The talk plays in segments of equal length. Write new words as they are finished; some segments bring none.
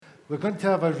We're going to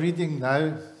have a reading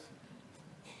now,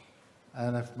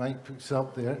 and if Mike puts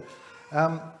up there.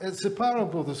 It's the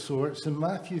parable of the sower. It's in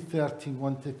Matthew 13,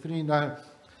 1-3. Now,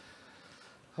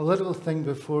 a little thing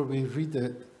before we read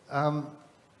it.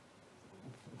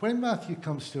 When Matthew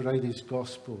comes to write his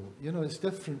gospel, it's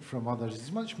different from others.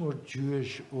 He's much more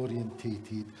Jewish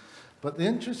orientated. But the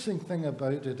interesting thing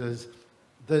about it is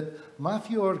that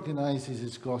Matthew organizes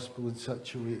his gospel in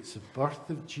such a way. It's the birth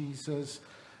of Jesus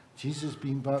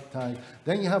being baptized.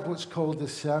 Then you have what's called the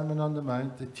Sermon on the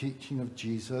Mount, the teaching of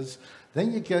Jesus.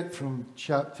 Then you get from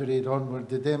chapter 8 onward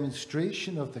the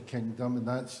demonstration of the kingdom, and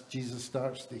that's Jesus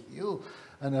starts to heal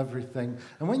and everything.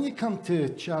 And when you come to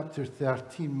chapter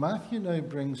 13, Matthew now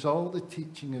brings all the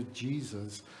teaching of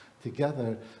Jesus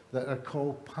together that are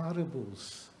called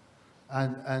parables.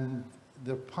 And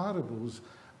they're parables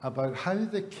about how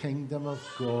the kingdom of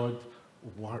God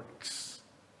works.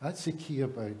 That's the key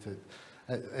about it.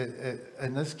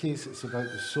 In this case, it's about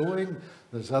the sowing.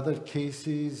 There's other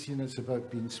cases, it's about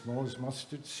being small as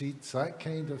mustard seeds, that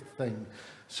kind of thing.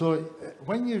 So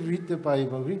when you read the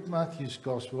Bible, read Matthew's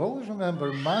Gospel, always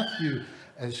remember Matthew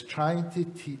is trying to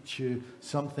teach you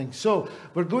something. So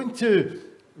we're going to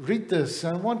read this,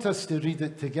 and I want us to read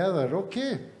it together,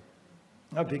 okay?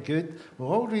 That'd be good.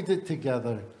 We'll all read it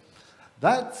together.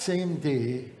 That same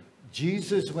day,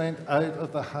 Jesus went out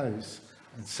of the house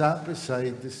and sat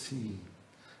beside the sea.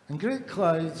 And great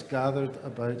clouds gathered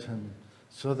about him,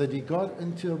 so that he got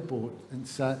into a boat and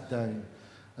sat down.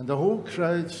 And the whole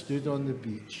crowd stood on the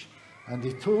beach. And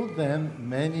he told them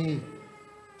many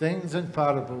things in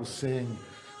parables, saying,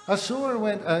 A sower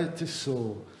went out to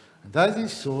sow, and as he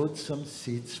sowed, some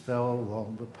seeds fell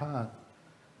along the path.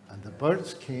 And the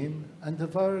birds came and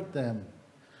devoured them.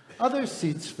 Other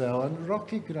seeds fell on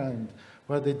rocky ground,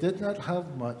 where they did not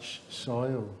have much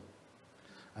soil.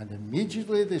 And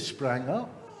immediately they sprang up,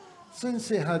 since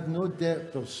they had no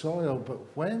depth of soil, but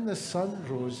when the sun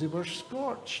rose, they were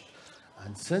scorched.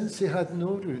 And since they had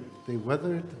no root, they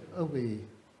withered away.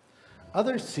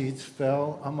 Other seeds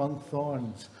fell among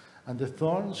thorns, and the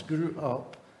thorns grew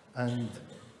up and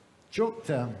choked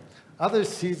them. Other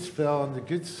seeds fell on the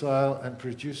good soil and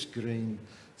produced grain,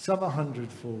 some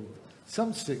 100-fold,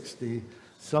 some 60,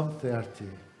 some 30.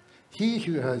 He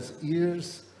who has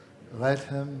ears, let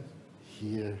him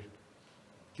hear.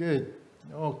 Good.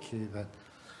 Okay, then.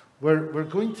 We're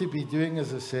going to be doing,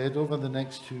 as I said, over the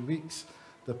next 2 weeks,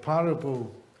 the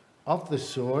parable of the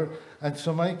sower. And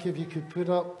so, Mike, if you could put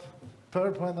up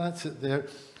PowerPoint, that's it there.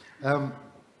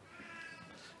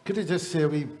 Could I just say a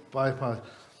wee bypass?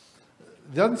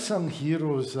 The unsung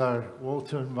heroes are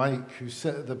Walter and Mike, who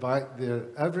sit at the back there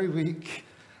every week.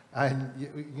 And,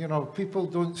 people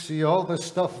don't see all the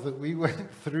stuff that we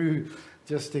went through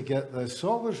just to get this. So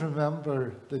always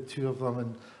remember the two of them,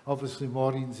 and obviously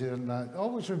Maureen's there and that.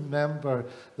 Always remember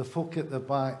the folk at the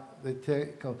back, the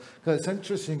technical. Because it's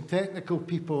interesting, technical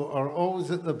people are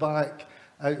always at the back,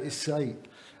 out of sight.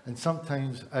 And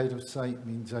sometimes out of sight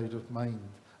means out of mind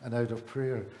and out of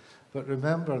prayer. But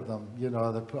remember them, they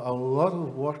put a lot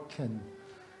of work in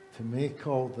to make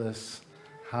all this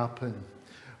happen.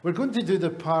 We're going to do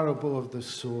the parable of the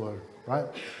sower, right?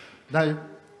 Now,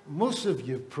 most of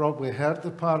you have probably heard the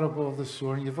parable of the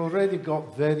sower, and you've already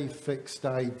got very fixed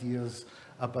ideas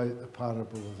about the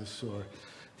parable of the sower.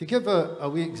 To give a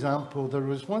wee example, there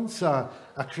was once a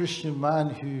Christian man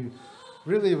who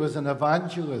really was an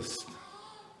evangelist.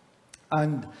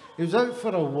 And he was out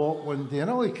for a walk one day, and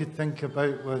all he could think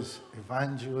about was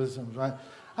evangelism, right?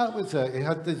 That was it. He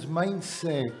had this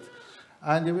mindset.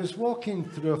 And he was walking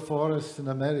through a forest in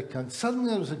America, and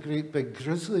suddenly there was a great big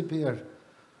grizzly bear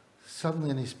suddenly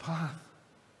in his path.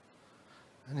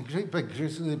 And a great big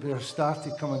grizzly bear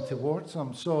started coming towards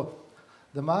him. So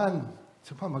the man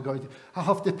said, oh my God, I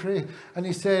have to pray. And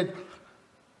he said,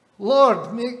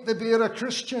 Lord, make the bear a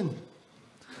Christian.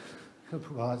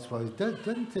 Well, that's what he did,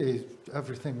 didn't he?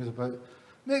 Everything was about,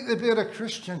 make the bear a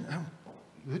Christian.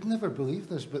 You would never believe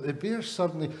this, but the bear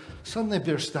suddenly the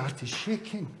bear started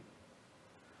shaking.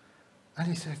 And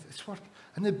he said, it's working.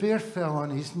 And the bear fell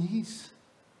on his knees.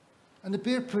 And the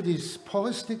bear put his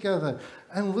paws together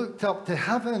and looked up to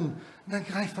heaven. And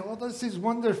the guy thought, oh, this is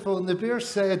wonderful. And the bear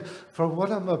said, for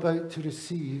what I'm about to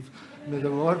receive, may the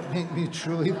Lord make me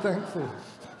truly thankful.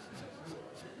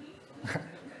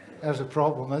 There's a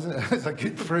problem, isn't it? It's a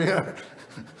good prayer.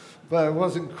 But it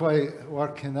wasn't quite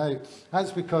working out.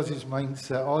 That's because his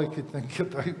mindset, all he could think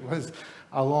about was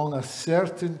along a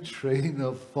certain train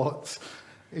of thoughts.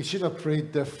 He should have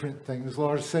prayed different things.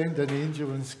 Lord, send an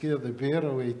angel and scare the bear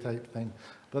away type thing.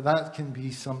 But that can be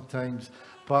sometimes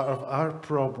part of our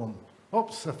problem.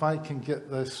 Oops, if I can get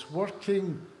this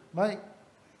working. Mike?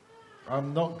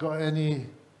 I'm not got any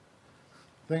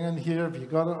thing in here. Have you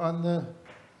got it on the...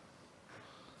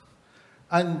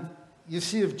 And you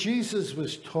see, if Jesus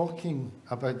was talking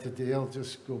about today, I'll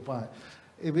just go back,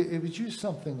 it would use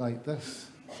something like this.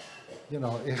 You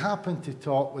know, he happened to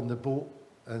talk when the boat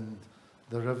and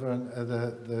the river and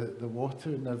the water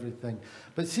and everything.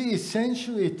 But see,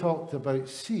 essentially he talked about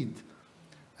seed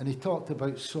and he talked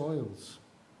about soils.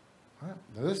 Right?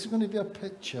 Now this is going to be a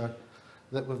picture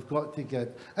that we've got to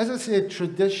get. As I said,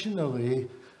 traditionally,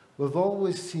 we've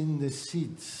always seen the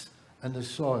seeds and the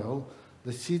soil,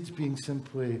 the seeds being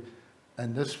simply,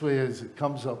 in this way as it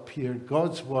comes up here,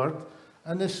 God's word,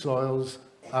 and the soils,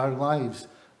 our lives.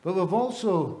 But we've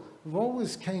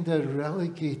always kind of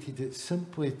relegated it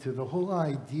simply to the whole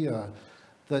idea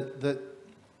that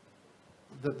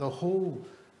the whole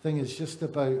thing is just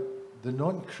about the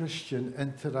non-Christian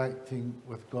interacting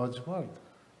with God's word.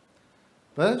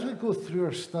 But as we go through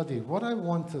our study, what I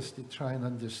want us to try and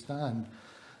understand,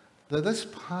 that this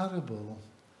parable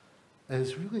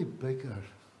is really bigger.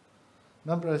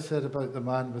 Remember I said about the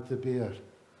man with the bear?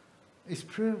 His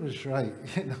prayer was right,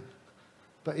 you know,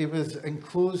 but he was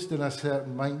enclosed in a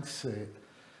certain mindset.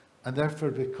 And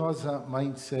therefore, because that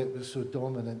mindset was so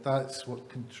dominant, that's what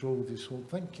controlled his whole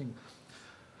thinking.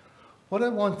 What I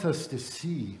want us to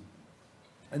see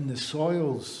in the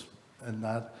soils and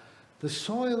that, the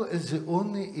soil is the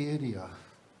only area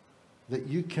that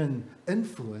you can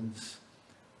influence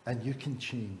and you can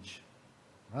change,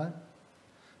 right?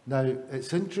 Now,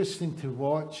 it's interesting to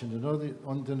watch, and I know that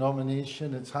on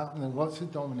denomination, it's happening in lots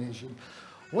of denominations.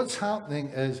 What's happening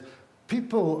is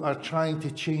people are trying to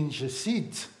change the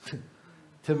seed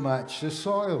to match the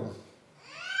soil.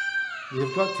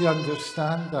 You've got to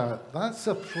understand that. That's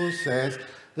a process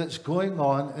that's going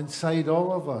on inside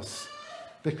all of us.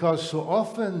 Because so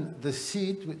often the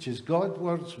seed, which is God's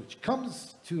words, which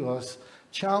comes to us,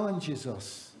 challenges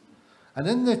us. And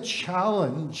in the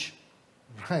challenge,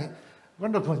 right, we're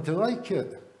not going to like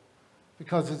it.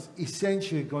 Because it's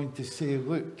essentially going to say,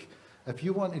 look, if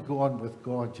you want to go on with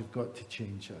God, you've got to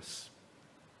change us.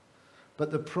 But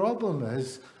the problem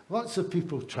is, lots of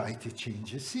people try to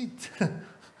change a seed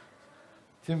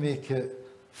to make it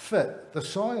fit the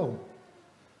soil.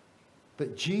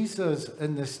 But Jesus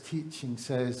in this teaching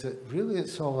says that really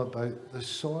it's all about the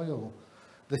soil.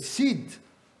 The seed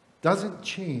doesn't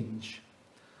change.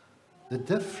 The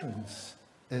difference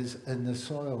is in the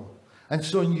soil. And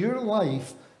so in your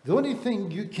life, the only thing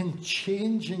you can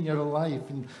change in your life,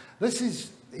 and this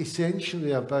is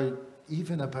essentially about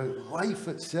life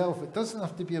itself. It doesn't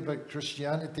have to be about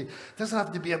Christianity. It doesn't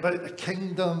have to be about the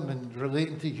kingdom and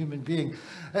relating to human being.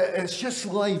 It's just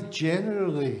life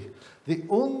generally. The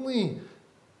only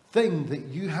thing that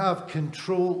you have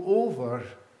control over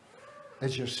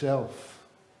is yourself.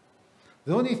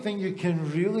 The only thing you can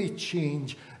really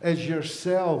change is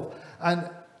yourself. And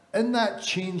in that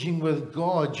changing with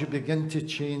God, you begin to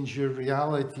change your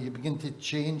reality. You begin to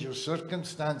change your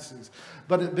circumstances.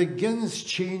 But it begins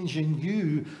changing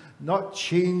you, not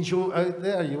change out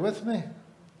there. Are you with me?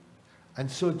 And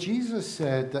so Jesus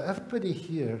said that everybody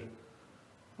here,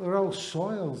 we're all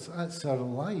soils. That's our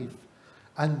life.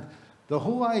 And the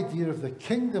whole idea of the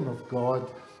kingdom of God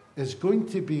is going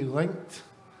to be linked,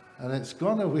 and it's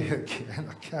gone away again.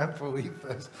 I can't believe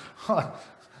this.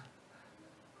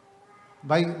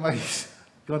 Mike's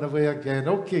gone away again.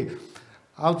 Okay,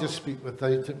 I'll just speak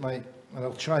without it, Mike, and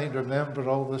I'll try and remember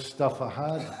all the stuff I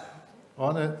had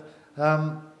on it.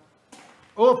 I've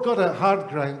got it, hard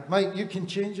ground. Mike, you can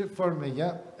change it for me,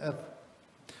 yeah?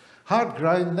 Hard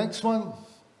ground. Next one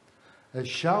is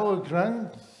shallow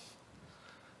ground.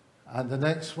 And the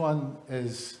next one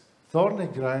is thorny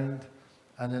ground.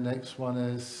 And the next one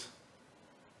is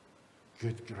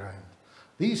good ground.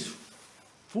 These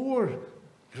four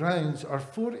grounds are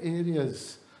four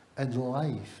areas in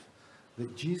life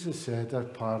that Jesus said are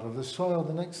part of the soil.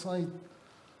 The next slide.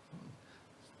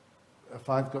 If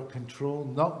I've got control,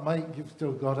 not Mike, you've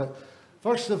still got it.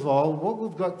 First of all, what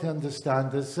we've got to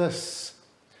understand is this.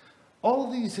 All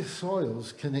these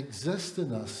soils can exist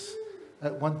in us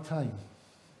at one time.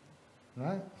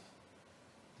 Right?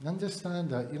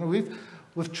 Understand that. You know,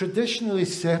 we've traditionally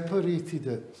separated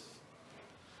it.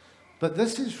 But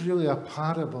this is really a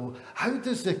parable. How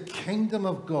does the kingdom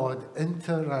of God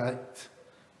interact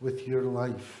with your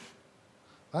life?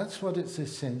 That's what it's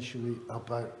essentially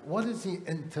about. What is the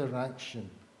interaction?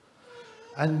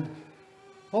 And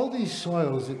all these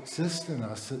soils exist in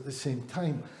us at the same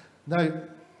time. Now,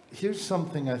 here's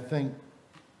something I think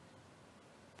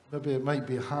maybe it might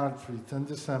be hard for you to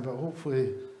understand, but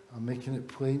hopefully I'm making it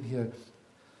plain here.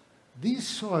 These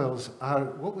soils are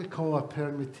what we call a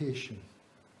permutation.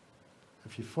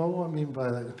 If you follow what I mean by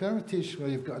that, the permutation where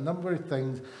you've got a number of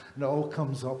things and it all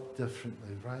comes up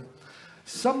differently, right?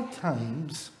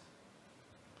 Sometimes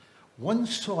one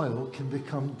soil can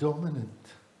become dominant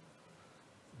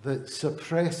that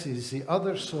suppresses the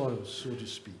other soils, so to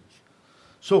speak.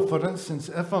 So, for instance,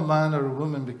 if a man or a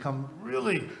woman become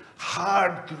really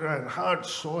hard ground, hard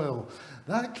soil,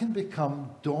 that can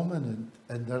become dominant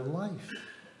in their life.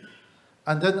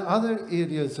 And in other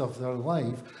areas of their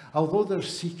life, although they're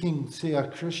seeking, say, a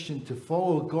Christian to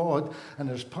follow God, and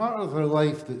there's part of their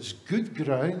life that's good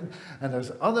ground, and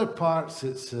there's other parts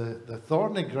that's the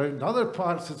thorny ground, other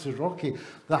parts that's the rocky,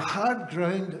 the hard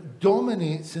ground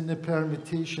dominates in the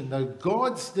permutation. Now,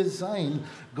 God's design,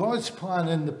 God's plan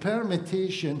in the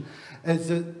permutation is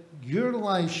that your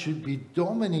life should be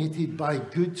dominated by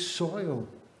good soil.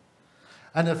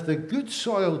 And if the good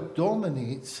soil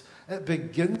dominates, it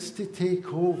begins to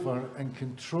take over and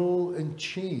control and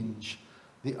change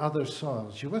the other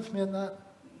soils. You with me on that?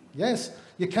 Yes,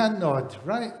 you can nod,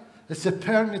 right? It's a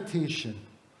permutation.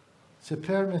 It's a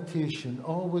permutation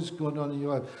always going on in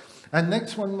your life. And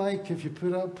next one, Mike, if you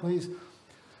put up, please.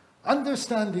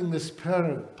 Understanding this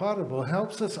parable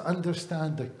helps us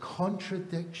understand the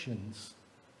contradictions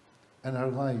in our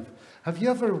life. Have you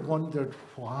ever wondered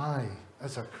why,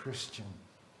 as a Christian,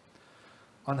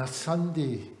 on a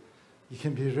Sunday, you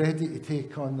can be ready to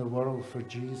take on the world for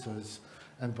Jesus,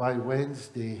 and by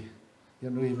Wednesday,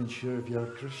 you're not even sure if you're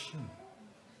a Christian?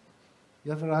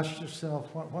 You ever ask yourself,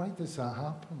 why does that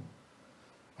happen?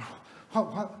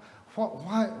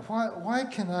 Why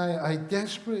can I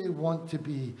desperately want to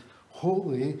be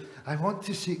holy, I want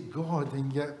to seek God,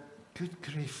 and yet, good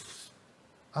grief,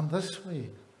 I'm this way.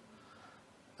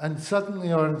 And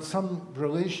suddenly, or in some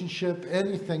relationship,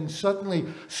 anything, suddenly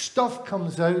stuff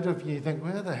comes out of you. You think,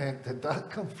 where the heck did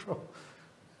that come from?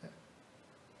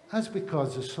 That's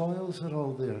because the soils are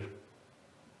all there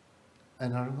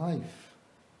in our life.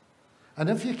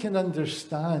 And if you can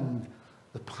understand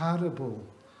the parable,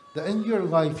 that in your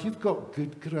life you've got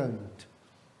good ground,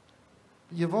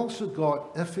 but you've also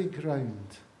got iffy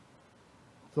ground,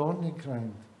 thorny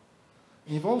ground.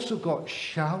 And you've also got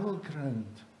shallow ground.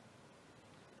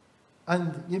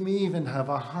 And you may even have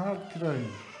a hard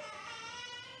ground.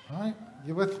 Right?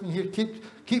 You with me here?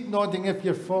 Keep nodding if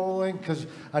you're following, because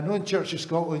I know in Church of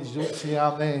Scotland you don't say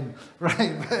amen.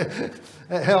 Right?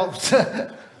 It helps.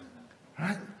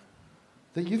 Right?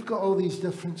 That you've got all these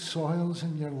different soils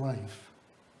in your life.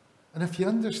 And if you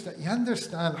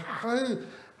understand how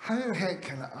the heck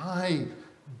can I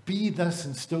be this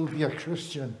and still be a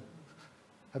Christian?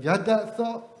 Have you had that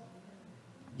thought?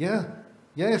 Yeah.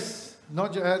 Yes.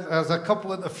 Not just, as a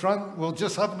couple at the front, we'll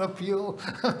just have an appeal.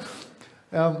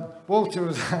 Walter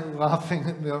was laughing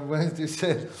at me on Wednesday,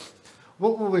 said,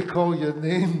 what will we call your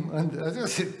name? And I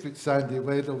just said, put Sandy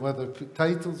Weatherweather, put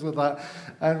titles with that.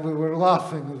 And we were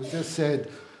laughing. We just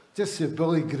said, say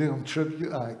Billy Graham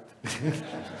Tribute Act.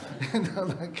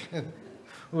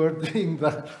 We're doing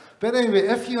that. But anyway,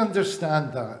 if you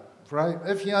understand that, right?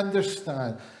 If you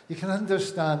understand, you can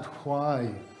understand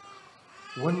why.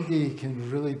 One day you can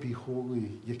really be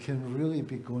holy. You can really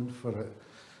be going for it.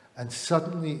 And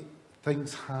suddenly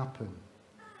things happen.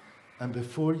 And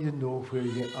before you know where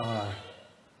you are,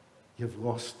 you've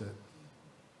lost it.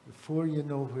 Before you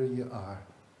know where you are,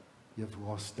 you've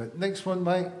lost it. Next one,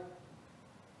 Mike.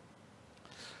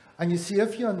 And you see,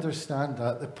 if you understand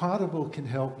that, the parable can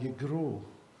help you grow.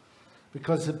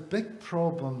 Because the big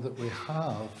problem that we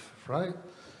have, right,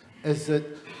 is that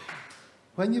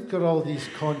when you've got all these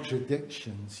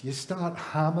contradictions, you start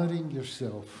hammering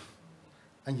yourself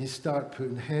and you start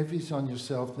putting heavies on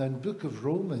yourself. Now, in the book of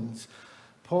Romans,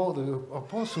 the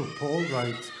Apostle Paul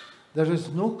writes, there is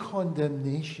no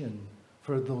condemnation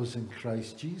for those in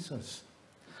Christ Jesus.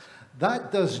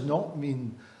 That does not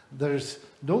mean there's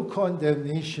no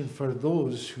condemnation for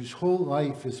those whose whole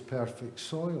life is perfect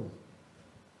soil.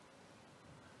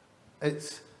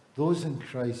 It's those in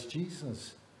Christ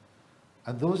Jesus.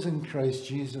 And those in Christ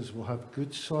Jesus will have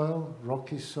good soil,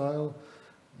 rocky soil,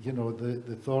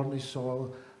 the thorny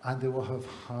soil, and they will have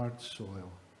hard soil.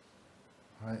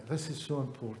 Right? This is so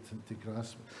important to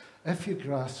grasp. If you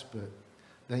grasp it,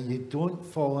 then you don't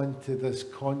fall into this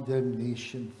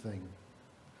condemnation thing.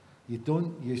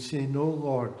 You say, no,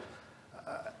 Lord,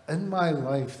 in my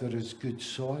life there is good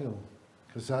soil,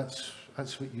 because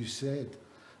that's what you said.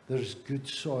 There's good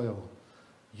soil.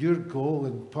 Your goal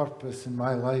and purpose in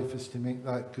my life is to make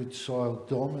that good soil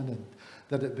dominant,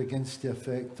 that it begins to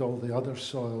affect all the other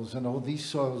soils, and all these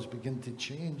soils begin to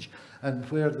change. And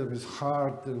where there was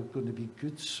hard, there was going to be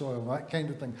good soil, that kind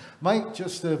of thing. Mike,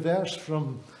 just the verse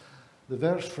from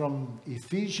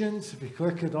Ephesians, if you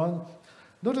click it on,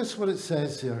 Notice what it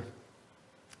says here.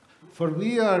 For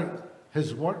we are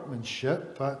his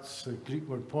workmanship, that's a Greek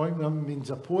word poimen, means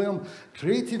a poem,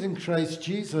 created in Christ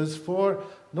Jesus for,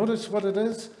 notice what it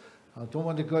is. I don't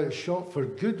want to go out of shot, for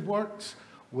good works,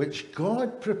 which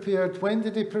God prepared. When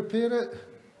did he prepare it?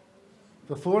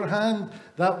 Beforehand,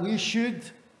 that we should.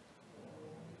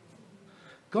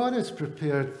 God has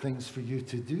prepared things for you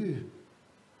to do.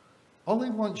 All he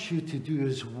wants you to do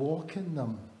is walk in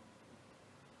them.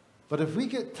 But if we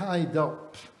get tied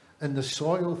up in the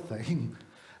soil thing,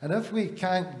 and if we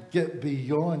can't get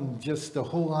beyond just the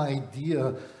whole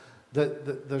idea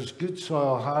that there's good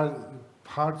soil,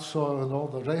 hard soil, and all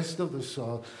the rest of the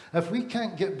soil, if we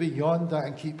can't get beyond that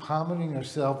and keep hammering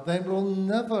ourselves, then we'll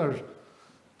never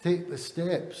take the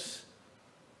steps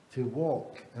to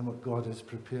walk in what God has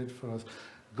prepared for us.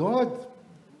 God,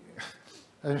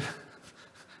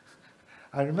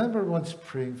 I remember once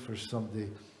praying for somebody,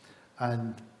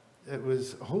 and it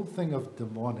was a whole thing of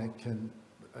demonic, and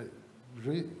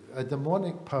a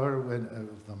demonic power went out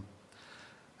of them.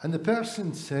 And the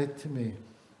person said to me,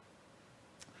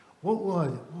 what will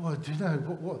I do now?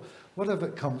 What if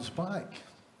it comes back?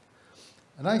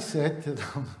 And I said to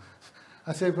them,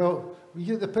 I said, well, we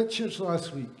get the pictures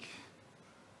last week.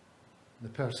 And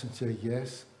the person said,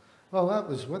 yes. Well, that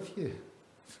was with you.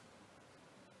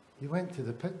 You went to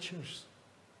the pictures.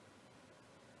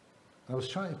 I was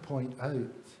trying to point out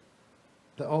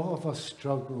that all of us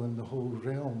struggle in the whole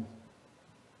realm.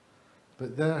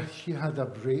 But there she had a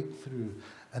breakthrough,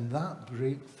 and that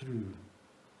breakthrough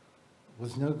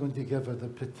was now going to give her the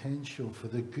potential for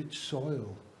the good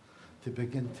soil to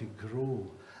begin to grow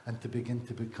and to begin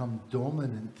to become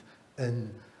dominant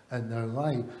in their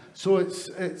life. So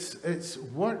it's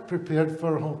work prepared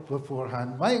for her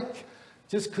beforehand. Mike,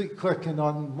 just keep clicking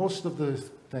on most of the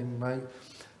thing, Mike.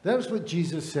 There's what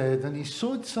Jesus said, and he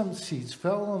sowed some seeds,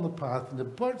 fell on the path, and the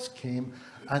birds came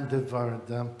and devoured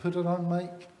them. Put it on,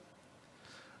 Mike.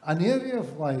 An area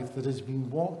of life that has been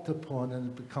walked upon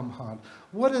and become hard.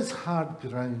 What is hard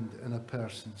ground in a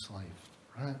person's life,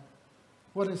 right?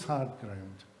 What is hard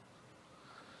ground?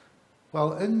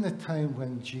 Well, in the time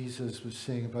when Jesus was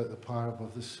saying about the parable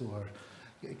of the sower,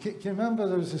 can you remember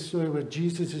there was a story where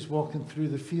Jesus is walking through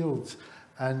the fields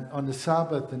and on the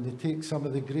Sabbath, and they take some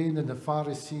of the grain, and the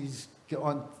Pharisees get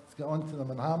onto them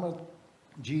and hammer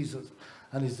Jesus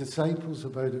and his disciples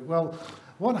about it. Well,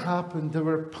 what happened? There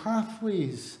were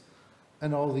pathways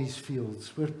in all these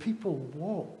fields where people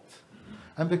walked.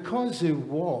 And because they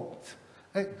walked,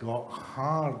 it got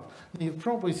hard. And you've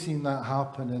probably seen that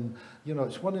happen, and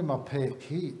it's one of my pet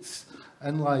hates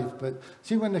in life. But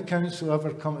see, when the council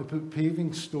ever come to put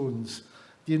paving stones,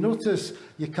 do you notice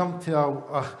you come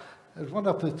to there's one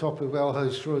up at the top of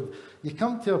Wellhouse Road. You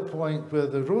come to a point where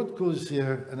the road goes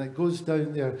there and it goes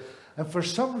down there. And for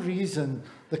some reason,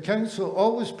 the council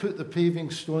always put the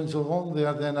paving stones along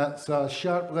there, then it's a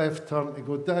sharp left turn to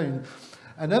go down.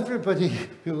 And everybody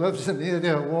who lives in the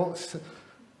area walks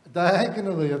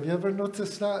diagonally. Have you ever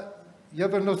noticed that? You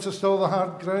ever noticed all the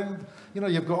hard ground?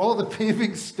 You've got all the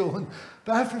paving stone,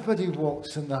 but everybody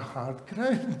walks in the hard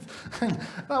ground. And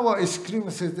I want to scream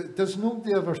and say, does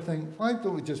nobody ever think, why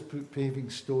don't we just put paving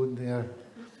stone there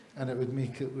and it would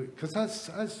make it look, because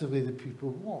that's the way the people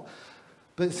walk.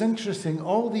 But it's interesting,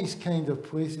 all these kind of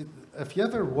places, if you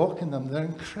ever walk in them, they're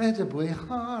incredibly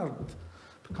hard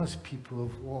because people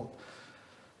have walked.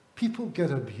 People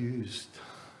get abused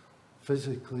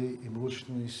physically,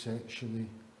 emotionally, sexually.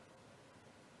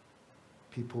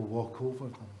 People walk over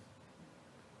them,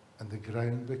 and the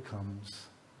ground becomes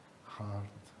hard.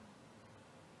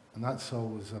 And that's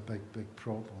always a big, big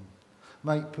problem.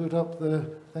 Mike, put up the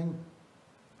thing.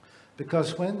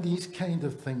 Because when these kind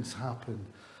of things happen,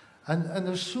 and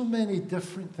there's so many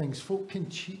different things, folk can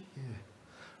cheat you.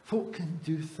 Folk can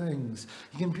do things.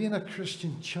 You can be in a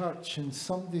Christian church and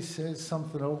somebody says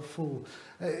something awful.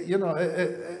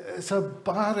 It's a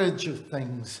barrage of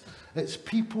things. It's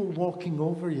people walking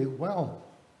over you. Well,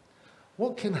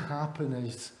 what can happen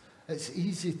is it's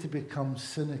easy to become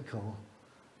cynical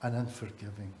and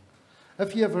unforgiving.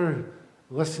 If you ever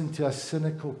listen to a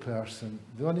cynical person,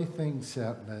 the only thing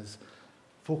certain is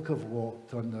folk have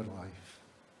walked on their life.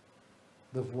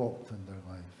 They've walked on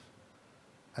their life.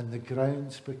 And the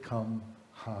ground's become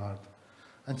hard.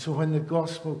 And so when the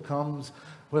gospel comes,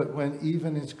 when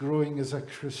even is growing as a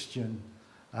Christian,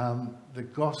 the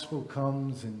gospel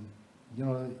comes and,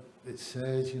 it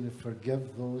says,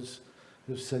 forgive those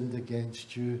who've sinned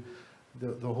against you.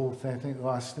 The whole thing, I think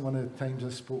one of the times I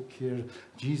spoke here,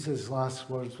 Jesus' last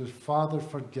words was, Father,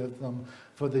 forgive them,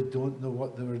 for they don't know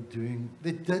what they were doing.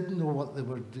 They did know what they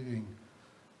were doing,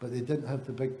 but they didn't have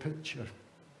the big picture.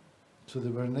 So they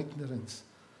were in ignorance.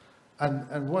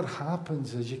 And what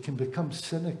happens is you can become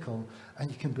cynical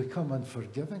and you can become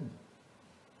unforgiving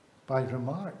by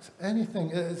remarks.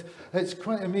 Anything. It's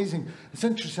quite amazing. It's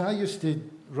interesting. I used to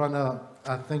run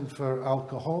a thing for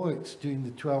alcoholics doing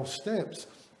the 12 steps.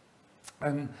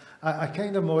 And I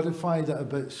kind of modified it a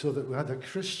bit so that we had a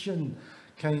Christian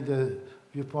kind of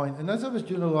viewpoint. And as I was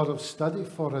doing a lot of study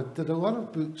for it, did a lot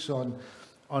of books on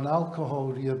alcohol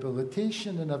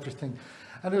rehabilitation and everything.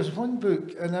 And there was one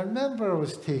book, and I remember I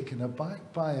was taken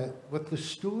aback by it with the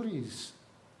stories.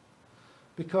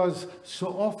 Because so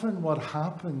often what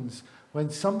happens when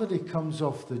somebody comes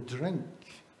off the drink,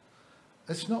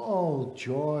 it's not all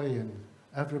joy and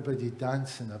everybody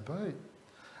dancing about.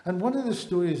 And one of the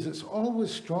stories that's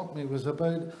always struck me was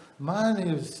about a man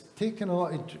who was taking a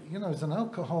lot of, was an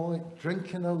alcoholic,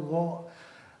 drinking a lot,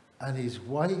 and his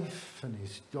wife and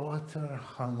his daughter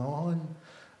hung on,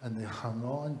 and they hung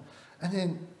on. And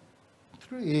then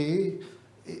through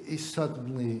he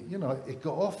suddenly, he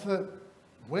got off it,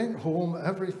 went home,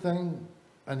 everything,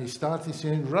 and he started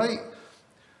saying, right,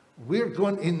 we're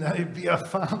going to now be a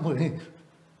family.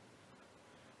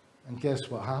 And guess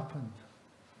what happened?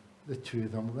 The two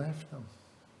of them left him.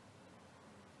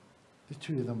 The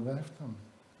two of them left him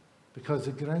because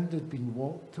the ground had been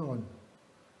walked on.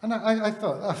 And I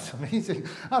thought, that's amazing.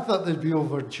 I thought they'd be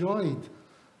overjoyed.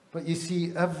 But you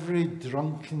see, every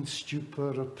drunken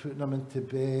stupor of putting them into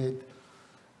bed,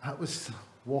 that was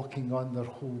walking on their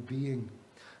whole being.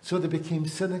 So they became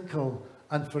cynical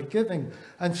and forgiving.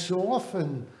 And so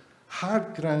often,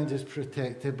 hard ground is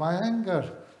protected by anger.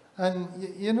 And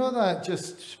you know that,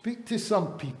 just speak to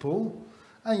some people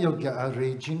and you'll get a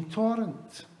raging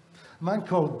torrent. A man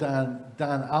called Dan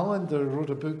Allender wrote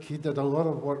a book. He did a lot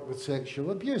of work with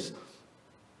sexual abuse.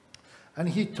 And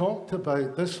he talked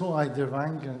about this whole idea of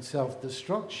anger and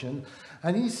self-destruction.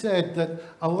 And he said that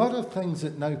a lot of things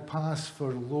that now pass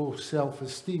for low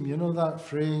self-esteem, you know that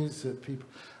phrase that people,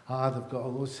 they've got a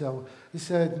low self. He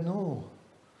said, no.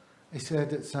 He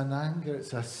said it's an anger,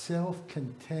 it's a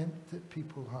self-contempt that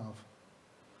people have.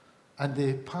 And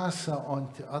they pass that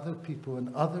on to other people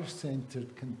in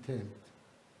other-centered contempt.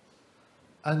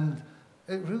 And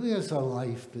it really is a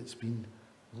life that's been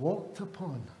walked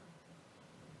upon.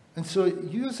 And so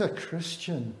you as a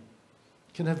Christian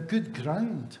can have good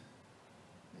ground.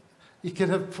 You can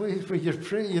have place where you're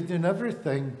praying, you're doing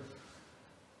everything.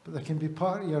 But there can be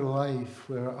part of your life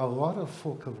where a lot of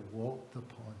folk have walked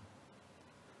upon.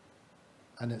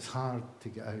 And it's hard to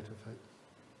get out of it.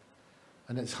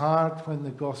 And it's hard when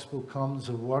the gospel comes,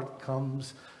 a word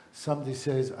comes, somebody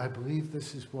says, I believe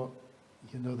this is what,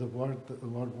 the word that the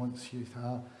Lord wants you to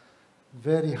have.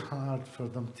 Very hard for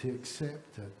them to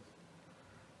accept it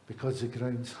because the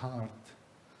ground's hard.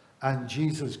 And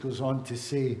Jesus goes on to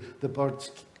say, the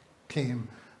birds came,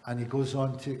 and he goes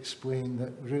on to explain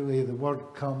that really the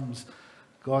word comes,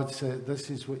 God said,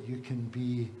 this is what you can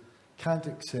be, can't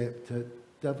accept it,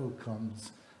 devil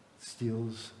comes,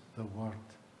 steals the word.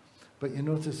 But you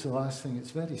notice the last thing,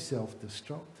 it's very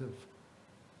self-destructive.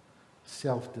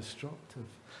 Self-destructive.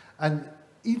 And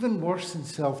even worse than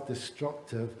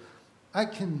self-destructive,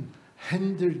 it can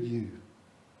hinder you.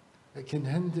 It can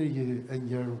hinder you in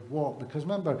your walk. Because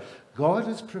remember, God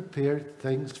has prepared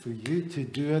things for you to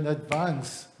do in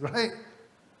advance, right?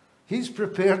 He's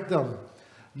prepared them.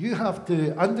 You have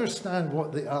to understand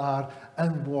what they are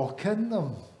and walk in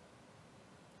them.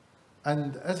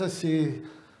 And as I say,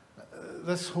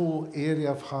 this whole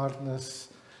area of hardness,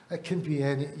 it can be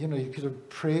any, you could have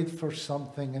prayed for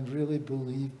something and really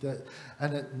believed it,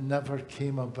 and it never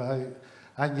came about.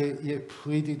 And you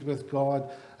pleaded with God,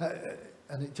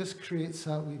 and it just creates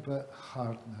that wee bit of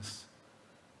hardness.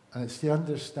 And it's to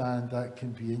understand that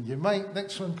can be in your mind.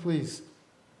 Next one, please.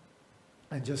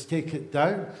 And just take it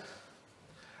down.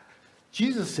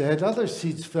 Jesus said, other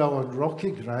seeds fell on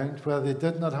rocky ground where they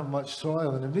did not have much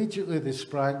soil, and immediately they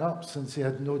sprang up, since they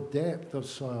had no depth of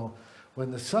soil.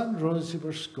 When the sun rose, they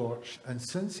were scorched, and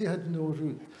since they had no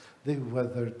root, they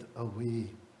withered away.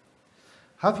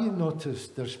 Have you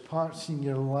noticed there's parts in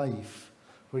your life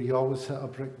where you always hit a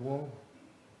brick wall?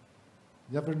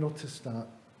 You ever noticed that?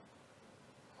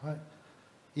 Right?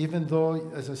 Even though,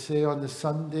 as I say, on the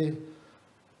Sunday,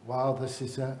 wow, this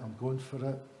is it, I'm going for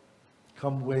it.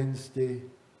 Come Wednesday,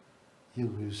 you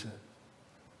lose it.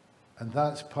 And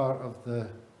that's part of the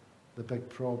big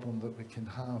problem that we can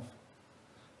have.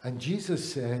 And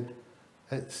Jesus said,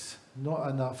 it's not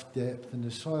enough depth in the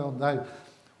soil. Now,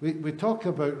 we talk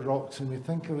about rocks and we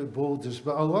think about boulders,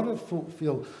 but a lot of folk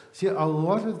feel, see, a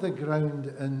lot of the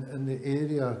ground in the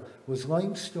area was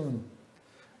limestone.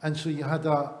 And so you had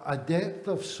a depth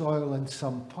of soil in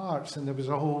some parts, and there was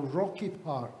a whole rocky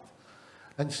part.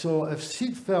 And so if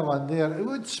seed fell in there, it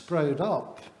would sprout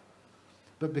up.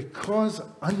 But because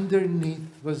underneath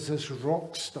was this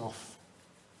rock stuff,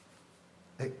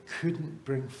 it couldn't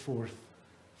bring forth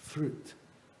fruit.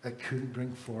 It couldn't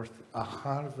bring forth a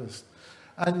harvest.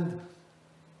 And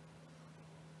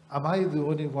am I the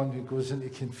only one who goes into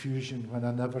confusion when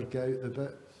I never get out the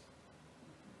bit?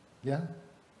 Yeah?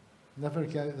 Never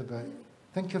get out the bit.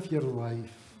 Think of your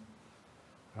life,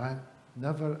 right?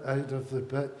 Never out of the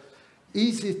bit.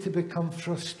 Easy to become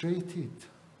frustrated.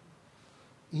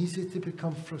 Easy to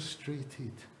become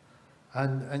frustrated.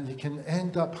 And you can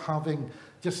end up having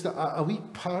just a wee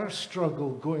power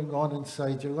struggle going on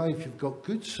inside your life. You've got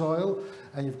good soil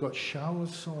and you've got shallow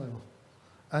soil.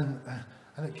 And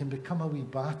it can become a wee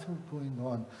battle going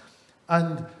on.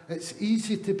 And it's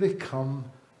easy to become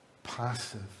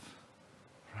passive,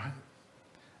 right?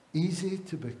 Easy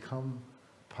to become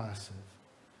passive.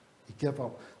 You give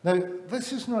up. Now,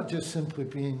 this is not just simply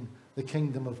being the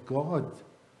kingdom of God,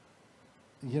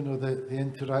 you know, the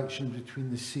interaction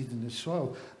between the seed and the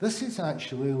soil. This is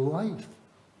actually life.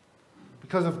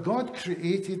 Because if God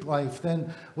created life,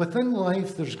 then within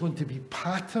life there's going to be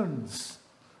patterns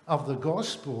of the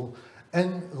gospel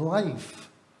in life.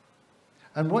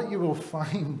 And what you will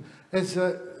find is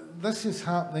that this is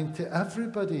happening to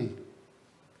everybody.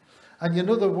 And you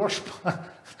know the worst part,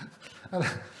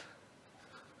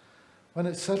 when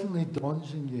it suddenly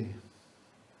dawns on you,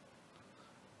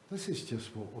 this is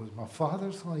just what was my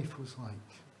father's life was like.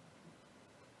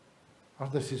 Or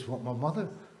this is what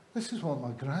this is what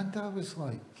my granddad was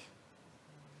like.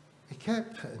 He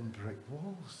kept hitting brick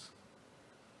walls.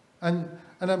 And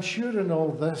I'm sure in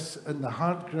all this, in the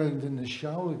hard ground and the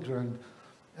shallow ground,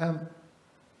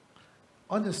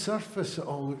 on the surface it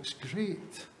all looks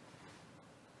great.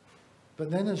 But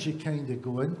then as you kind of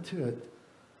go into it,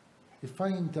 you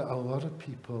find that a lot of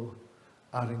people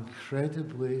are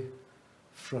incredibly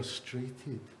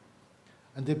frustrated.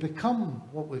 And they become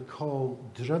what we call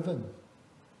driven.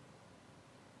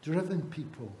 Driven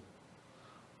people.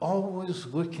 Always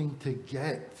looking to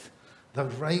get the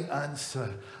right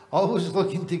answer. Always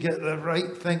looking to get the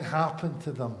right thing happen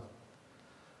to them.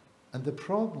 And the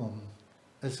problem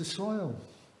is the soil,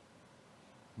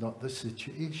 not the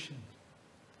situation.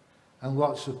 And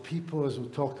lots of people, as we'll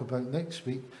talk about next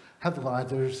week, have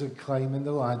ladders and climbing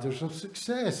the ladders of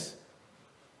success.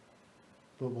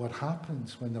 But what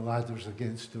happens when the ladder's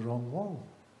against the wrong wall?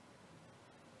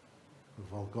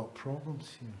 We've all got problems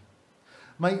here.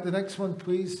 Mike, the next one,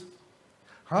 please.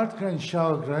 Hard ground,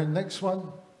 shallow ground. Next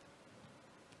one.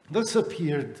 This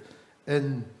appeared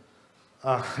in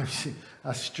a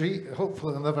street.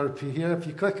 Hopefully it'll never appear here. If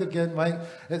you click again, Mike,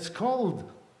 it's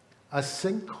called a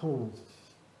sinkhole.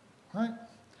 Right?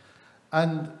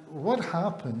 And what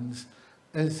happens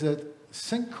is that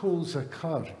sinkholes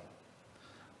occur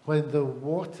when the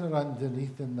water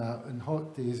underneath in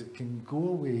hot days, it can go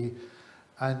away,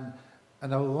 and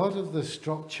a lot of the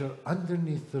structure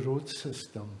underneath the road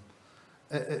system,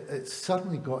 it's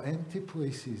suddenly got empty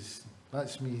places.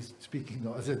 That's me speaking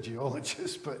not as a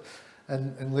geologist, but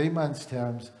in layman's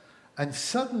terms. And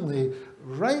suddenly,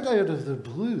 right out of the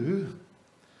blue,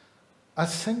 a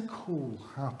sinkhole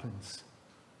happens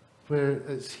where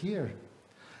it's here.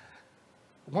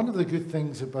 One of the good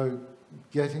things about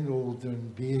getting older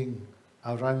and being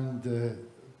around the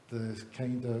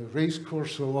kind of race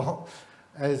course a lot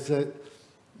is that,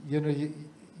 you know,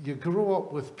 you grow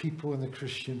up with people in the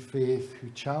Christian faith who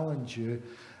challenge you,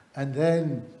 and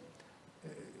then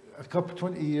a couple,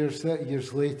 20 years, 30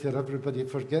 years later, everybody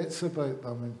forgets about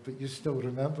them, but you still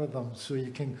remember them. So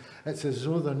you can, it's as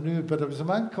though they're new. But there was a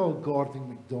man called Gordon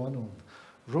MacDonald,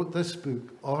 wrote this book,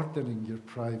 Ordering Your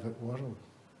Private World.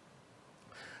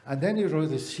 And then he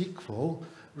wrote a sequel,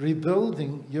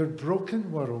 Rebuilding Your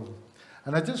Broken World.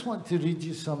 And I just want to read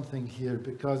you something here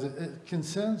because it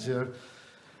concerns you.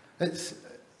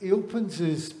 He opens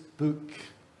his book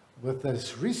with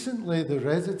this. Recently, the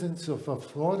residents of a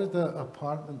Florida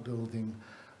apartment building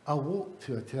awoke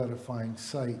to a terrifying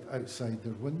sight outside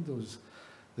their windows.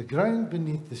 The ground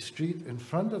beneath the street in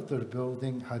front of their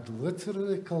building had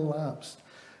literally collapsed,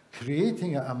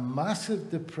 creating a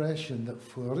massive depression that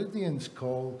Floridians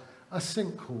call a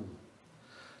sinkhole.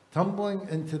 Tumbling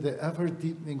into the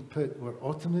ever-deepening pit were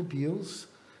automobiles,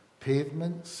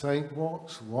 pavement,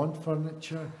 sidewalks, lawn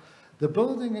furniture. The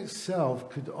building itself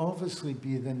could obviously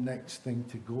be the next thing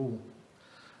to go.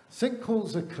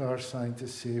 Sinkholes occur,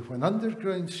 scientists say, when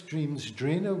underground streams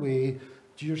drain away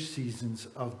due seasons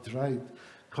of drought,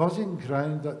 causing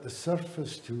ground at the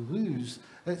surface to lose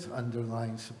its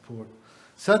underlying support.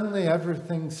 Suddenly,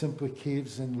 everything simply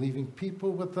caves in, leaving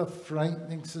people with a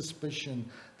frightening suspicion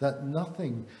that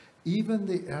nothing Even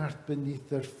the earth beneath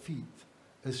their feet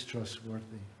is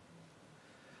trustworthy.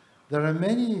 There are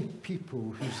many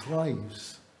people whose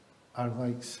lives are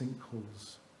like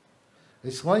sinkholes.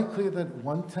 It's likely that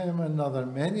one time or another,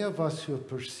 many of us who have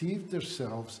perceived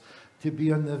ourselves to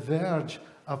be on the verge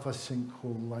of a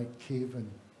sinkhole like Cavan.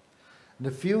 And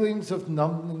the feelings of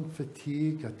numbing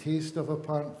fatigue, a taste of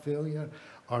apparent failure,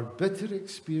 or bitter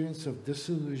experience of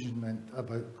disillusionment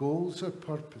about goals or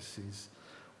purposes,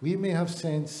 we may have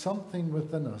sensed something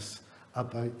within us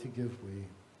about to give way.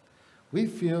 We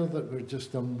feel that we're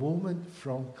just a moment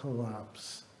from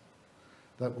collapse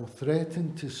that will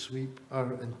threaten to sweep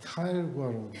our entire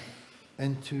world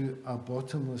into a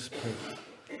bottomless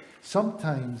pit.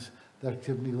 Sometimes there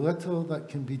can be little that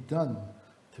can be done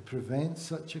to prevent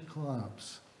such a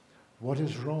collapse. What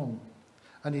is wrong?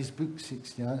 And his book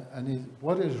 69,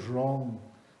 what is wrong,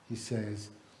 he says,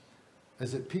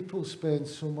 is that people spend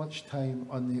so much time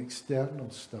on the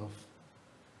external stuff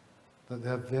that they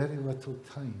have very little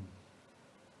time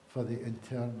for the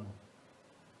internal.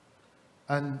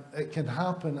 And it can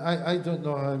happen. I don't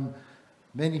know how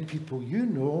many people you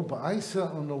know, but I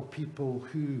certainly know people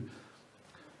who,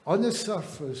 on the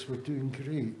surface, were doing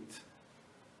great.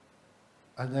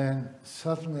 And then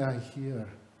suddenly I hear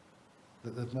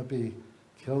that they've maybe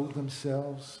killed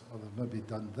themselves, or they've maybe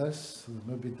done this, or they've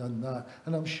maybe done that.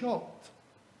 And I'm shocked.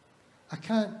 I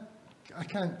can't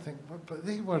think, but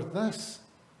they were this.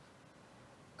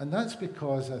 And that's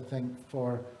because I think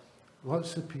for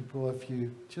lots of people, if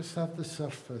you just have the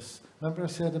surface, remember I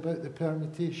said about the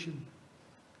permutation?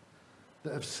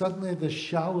 That if suddenly the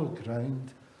shallow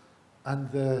ground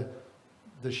and the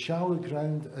shallow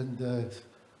ground and the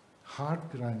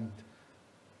hard ground,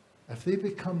 if they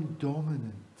become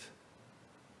dominant,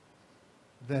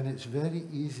 then it's very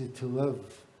easy to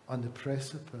live on the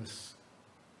precipice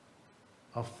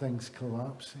of things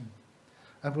collapsing.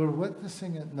 And we're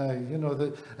witnessing it now,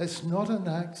 that it's not an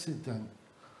accident.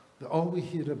 All we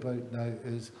hear about now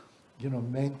is,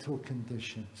 mental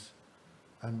conditions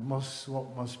and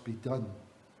what must be done.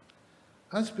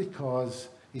 That's because,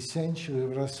 essentially,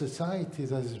 we're a society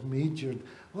that is majored,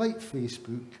 like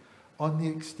Facebook, on the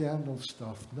external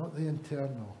stuff, not the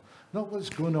internal. Not what's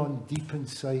going on deep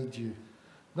inside you.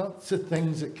 Not the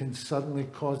things that can suddenly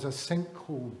cause a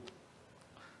sinkhole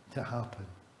to happen.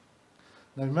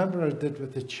 Now, remember I did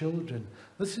with the children.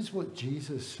 This is what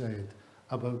Jesus said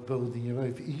about building your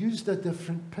life. He used a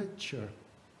different picture.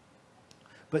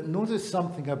 But notice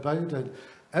something about it.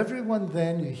 Everyone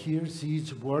then who hears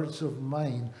these words of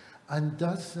mine and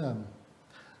does them,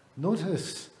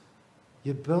 notice,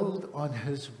 you build on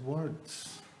his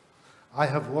words. I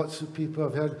have lots of people who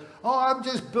have heard, I'm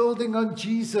just building on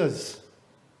Jesus.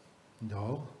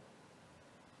 No.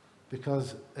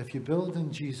 Because if you build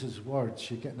in Jesus' words,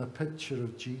 you're getting a picture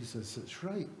of Jesus that's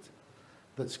right,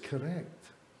 that's correct.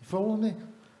 You follow me?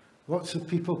 Lots of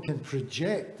people can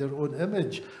project their own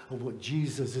image of what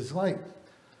Jesus is like.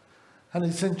 And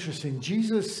it's interesting.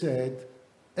 Jesus said,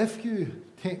 if you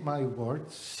take my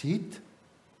words, seed,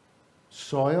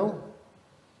 soil,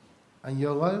 and you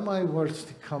allow my words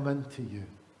to come into you,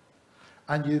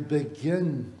 and you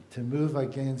begin to move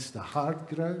against the hard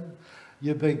ground,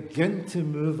 you begin to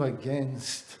move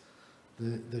against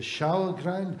the shallow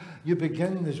ground, you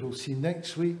begin, as we'll see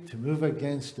next week, to move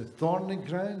against the thorny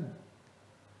ground,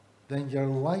 then your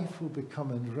life will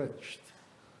become enriched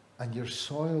and your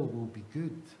soil will be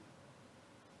good.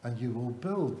 And you will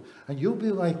build. And you'll be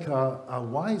like a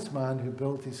wise man who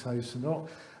built his house on rock.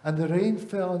 And the rain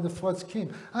fell and the floods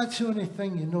came. That's the only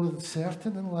thing you know that's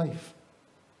certain in life.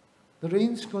 The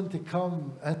rain's going to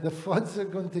come and the floods are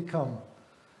going to come.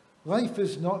 Life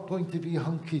is not going to be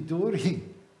hunky-dory,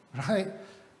 right?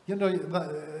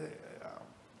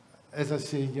 As I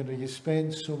say, you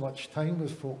spend so much time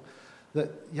with folk that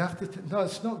you have to, no,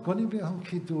 it's not going to be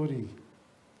hunky-dory.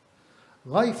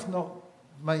 Life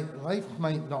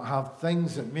might not have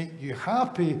things that make you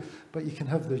happy, but you can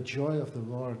have the joy of the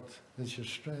Lord as your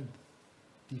strength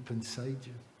deep inside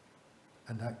you.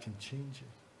 And that can change you.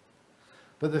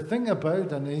 But the thing about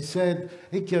it, and he said,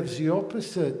 it gives the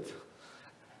opposite.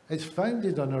 It's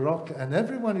founded on a rock, and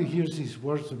everyone who hears these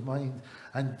words of mine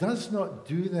and does not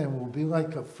do them will be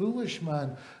like a foolish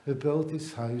man who built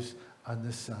his house on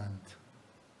the sand.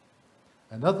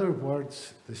 In other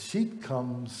words, the seed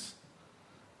comes,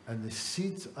 and the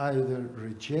seed's either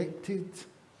rejected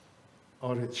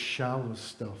or it's shallow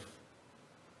stuff.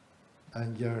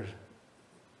 And you're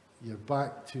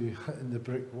back to hitting the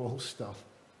brick wall stuff.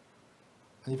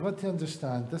 And you've got to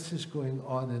understand, this is going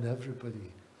on in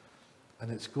everybody.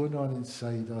 And it's going on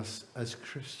inside us as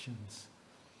Christians.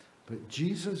 But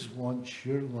Jesus wants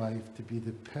your life to be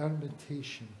the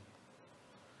permutation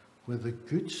where the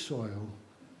good soil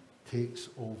takes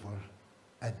over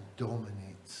and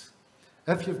dominates.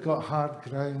 If you've got hard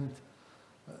ground,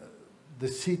 the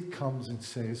seed comes and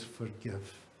says,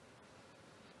 forgive.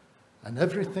 And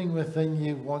everything within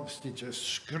you wants to just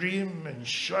scream and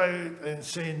shout and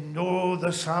say, no,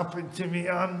 this happened to me,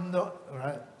 I'm not,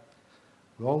 right?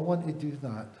 We all want to do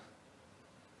that.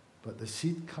 But the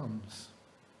seed comes,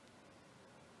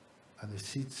 and the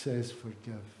seed says,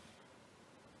 forgive.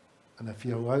 And if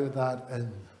you allow that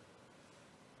in,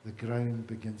 the ground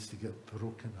begins to get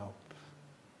broken up,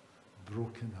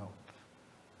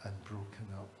 and broken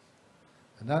up.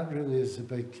 And that really is a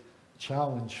big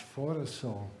challenge for us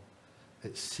all.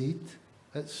 It's seed,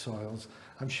 it's soils.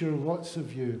 I'm sure lots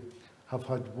of you have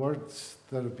had words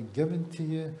that have been given to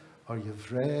you, or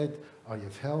you've read, or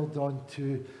you've held on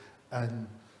to, and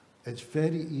it's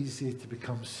very easy to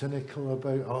become cynical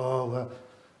about,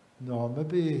 no,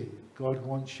 maybe God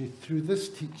wants you through this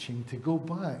teaching to go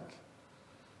back,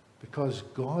 because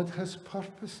God has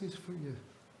purposes for you.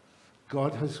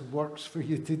 God has works for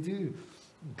you to do.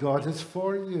 God is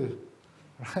for you.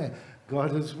 Right?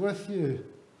 God is with you.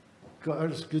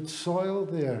 There's good soil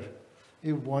there.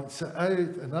 He wants it out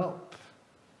and up.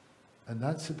 And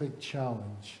that's a big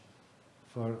challenge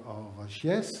for all of us.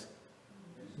 Yes?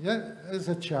 Yeah, it is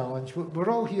a challenge. We're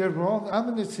all here. I'm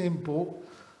in the same boat.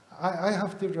 I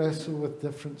have to wrestle with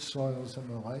different soils in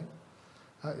my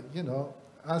life.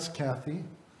 Ask Kathy,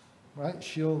 right?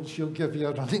 She'll give you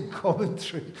a running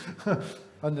commentary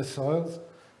on the soils.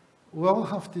 We all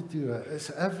have to do it.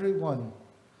 It's everyone.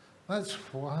 That's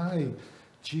why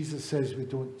Jesus says we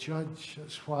don't judge.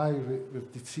 That's why we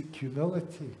have to seek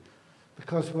humility.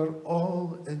 Because we're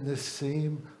all in the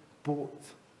same boat.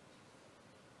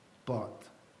 But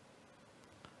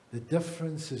the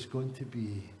difference is going to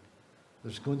be,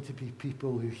 there's going to be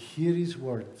people who hear his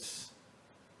words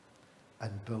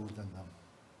and build in them.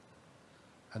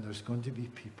 And there's going to be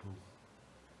people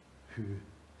who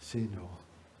say no.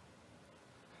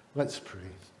 Let's pray.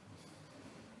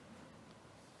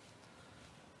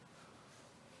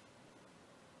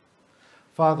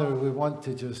 Father, we want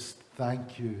to just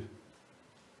thank you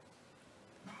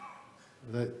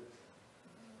that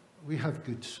we have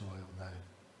good soil now.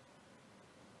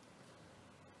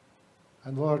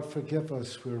 And Lord, forgive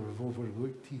us where we've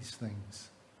overlooked these things,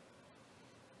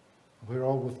 where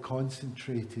all we've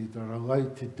concentrated or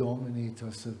allowed to dominate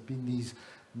us have been these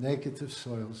negative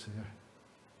soils there.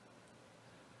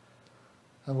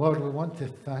 And Lord, we want to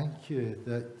thank you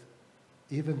that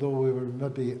even though we were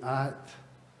maybe at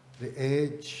the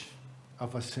edge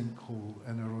of a sinkhole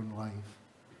in our own life,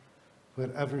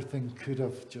 where everything could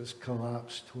have just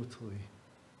collapsed totally,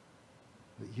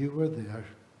 that you were there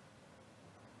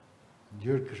and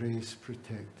your grace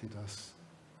protected us.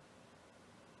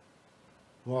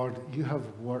 Lord, you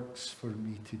have works for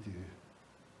me to do.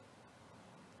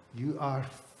 You are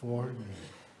for me,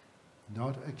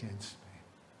 not against me.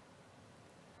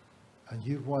 And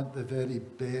you want the very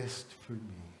best for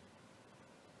me.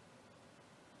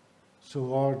 So,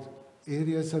 Lord,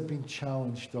 areas I've been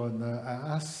challenged on now,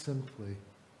 I ask simply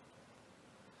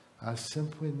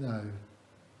now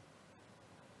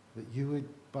that you would,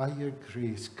 by your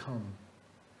grace, come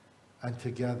and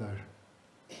together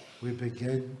we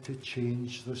begin to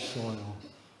change the soil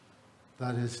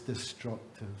that is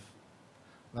destructive,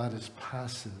 that is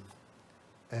passive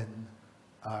in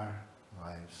our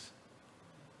lives.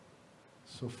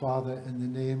 So, Father, in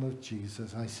the name of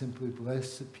Jesus, I simply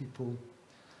bless the people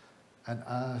and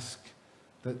ask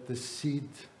that the seed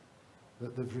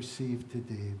that they've received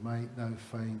today might now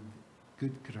find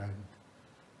good ground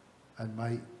and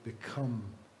might become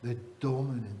the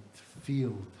dominant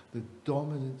field, the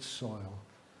dominant soil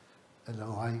in the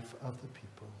life of the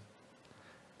people.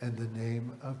 In the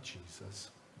name of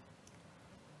Jesus.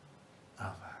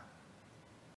 Amen.